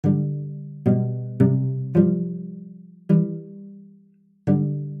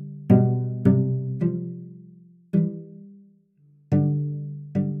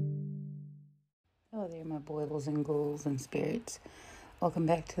boils and ghouls and spirits. Welcome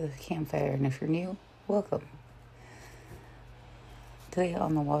back to the campfire, and if you're new, welcome. Today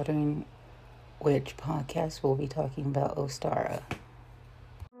on the Watering Witch podcast, we'll be talking about ostara.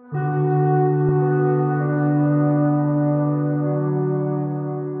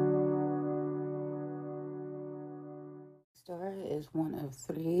 Ostara is one of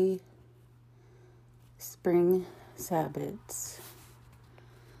 3 spring Sabbats.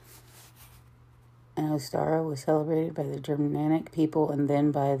 And ostara was celebrated by the Germanic people and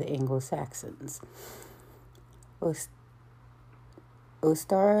then by the Anglo-Saxons.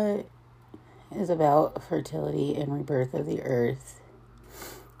 Ostara is about fertility and rebirth of the earth.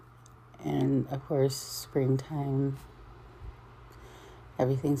 And, of course, springtime.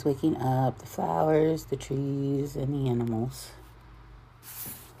 Everything's waking up. The flowers, the trees, and the animals.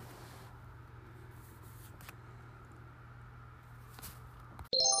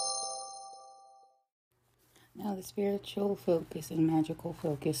 Now, the spiritual focus and magical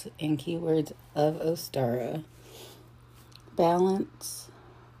focus and keywords of ostara: balance,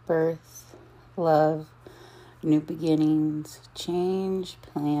 birth, love, new beginnings, change,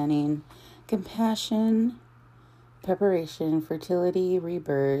 planning, compassion, preparation, fertility,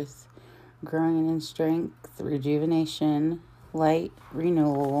 rebirth, growing in strength, rejuvenation, light,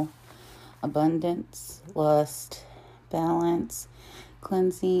 renewal, abundance, lust, balance,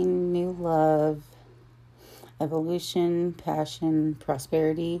 cleansing, new love, evolution, passion,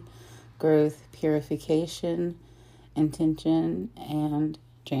 prosperity, growth, purification, intention, and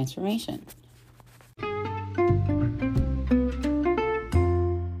transformation.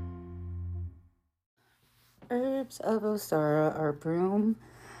 Herbs of ostara are broom,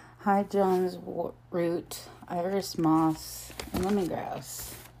 high John's root, iris moss, and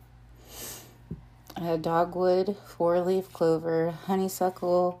lemongrass. Dogwood, 4-leaf clover,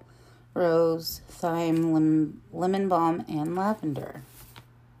 honeysuckle, rose, thyme, lemon balm, and lavender.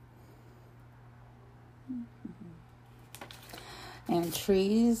 And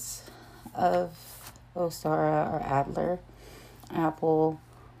trees of ostara are adler, apple,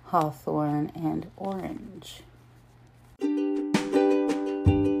 hawthorn, and orange.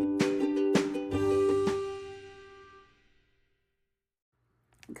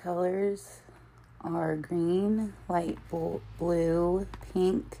 Colors are green, light blue,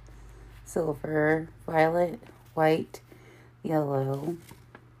 pink, silver, violet, white, yellow,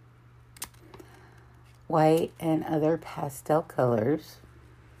 white, and other pastel colors.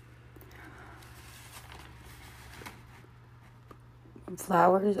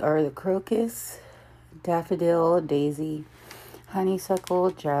 Flowers are the crocus, daffodil, daisy,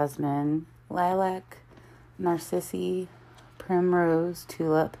 honeysuckle, jasmine, lilac, narcissi, primrose,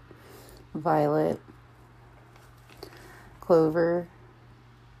 tulip, violet, clover,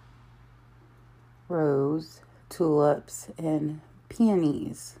 rose, tulips, and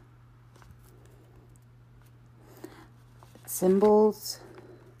peonies. Symbols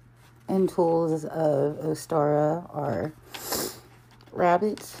and tools of ostara are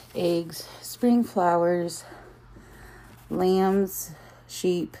rabbits, eggs, spring flowers, lambs,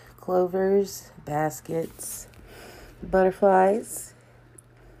 sheep, clovers, baskets, butterflies,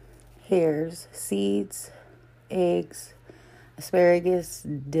 hares, seeds, eggs, asparagus,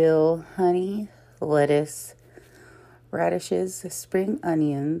 dill, honey, lettuce, radishes, spring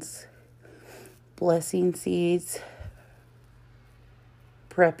onions, blessing seeds,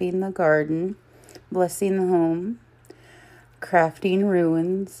 prepping the garden, blessing the home, crafting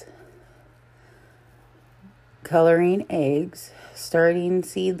ruins, coloring eggs, starting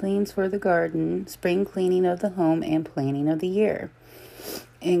seedlings for the garden, spring cleaning of the home, and planning of the year,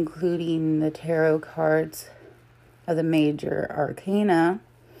 including the tarot cards of the major arcana,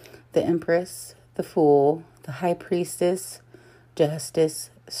 the Empress, the Fool, the High Priestess, Justice,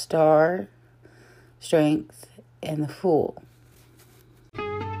 Star, Strength, and the Fool.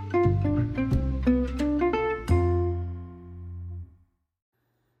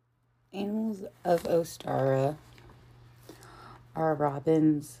 Animals of ostara are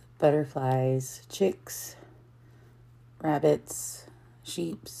robins, butterflies, chicks, rabbits,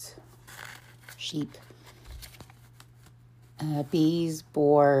 sheep, bees,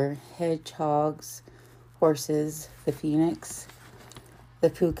 boar, hedgehogs, horses, the phoenix, the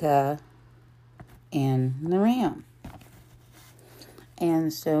puka, and the ram.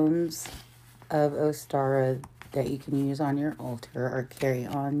 And stones of ostara that you can use on your altar or carry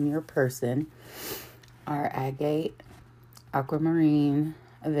on your person are agate, aquamarine,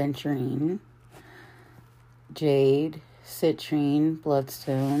 aventurine, jade, citrine,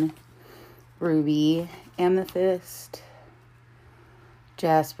 bloodstone, ruby, amethyst,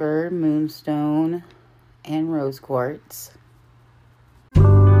 jasper, moonstone, and rose quartz.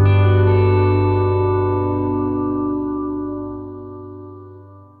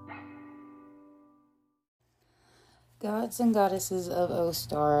 Gods and goddesses of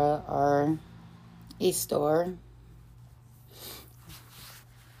Ostara are Istor,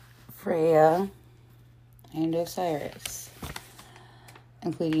 Freya, and Osiris,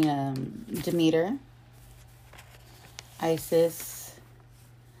 including Demeter, Isis,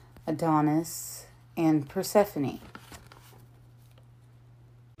 Adonis, and Persephone.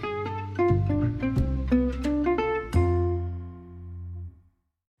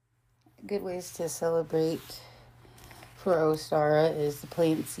 Good ways to celebrate for Ostara is to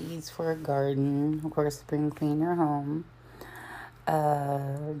plant seeds for a garden. Of course, spring clean your home.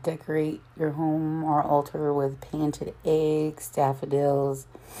 Decorate your home or altar with painted eggs, daffodils,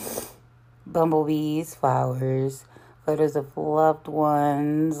 bumblebees, flowers, photos of loved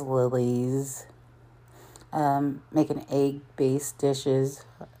ones, lilies. Making egg-based dishes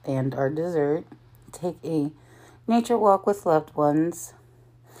and our dessert. Take a nature walk with loved ones.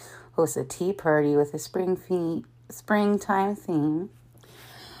 Host a tea party with a springtime theme.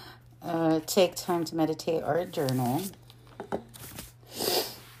 Take time to meditate or journal.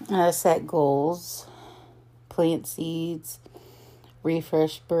 Set goals. Plant seeds.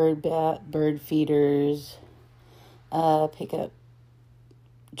 Refresh bird feeders. Pick up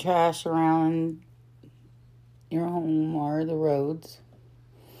trash around your home or the roads.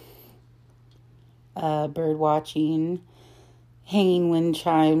 Bird watching. Hanging wind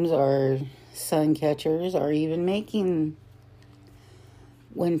chimes or sun catchers, or even making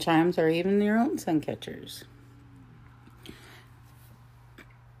wind chimes or even your own sun catchers.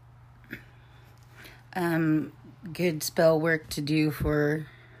 Good spell work to do for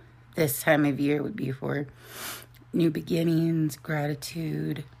this time of year would be for new beginnings,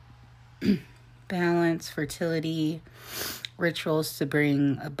 gratitude, balance, fertility, rituals to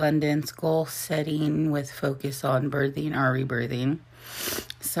bring abundance, goal setting with focus on birthing or rebirthing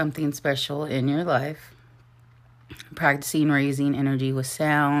something special in your life, practicing raising energy with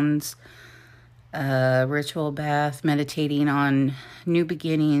sounds, ritual bath, meditating on new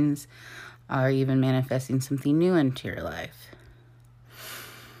beginnings, or even manifesting something new into your life.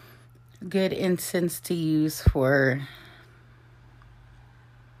 Good incense to use for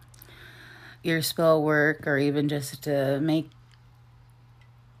your spell work, or even just to make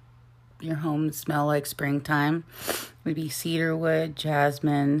your home smell like springtime, would be cedarwood,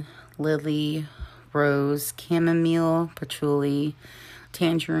 jasmine, lily, rose, chamomile, patchouli,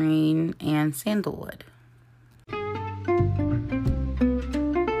 tangerine, and sandalwood.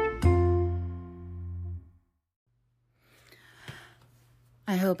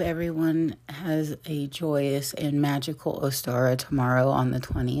 I hope everyone has a joyous and magical Ostara tomorrow on the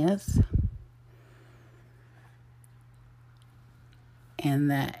 20th.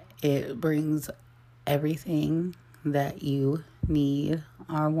 And that it brings everything that you need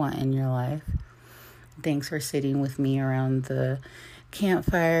or want in your life. Thanks for sitting with me around the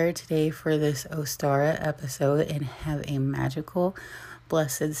campfire today for this Ostara episode, and have a magical,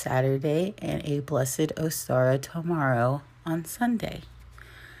 blessed Saturday and a blessed Ostara tomorrow on Sunday.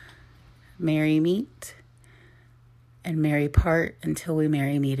 Merry meet and merry part until we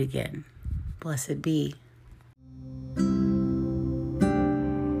merry meet again. Blessed be.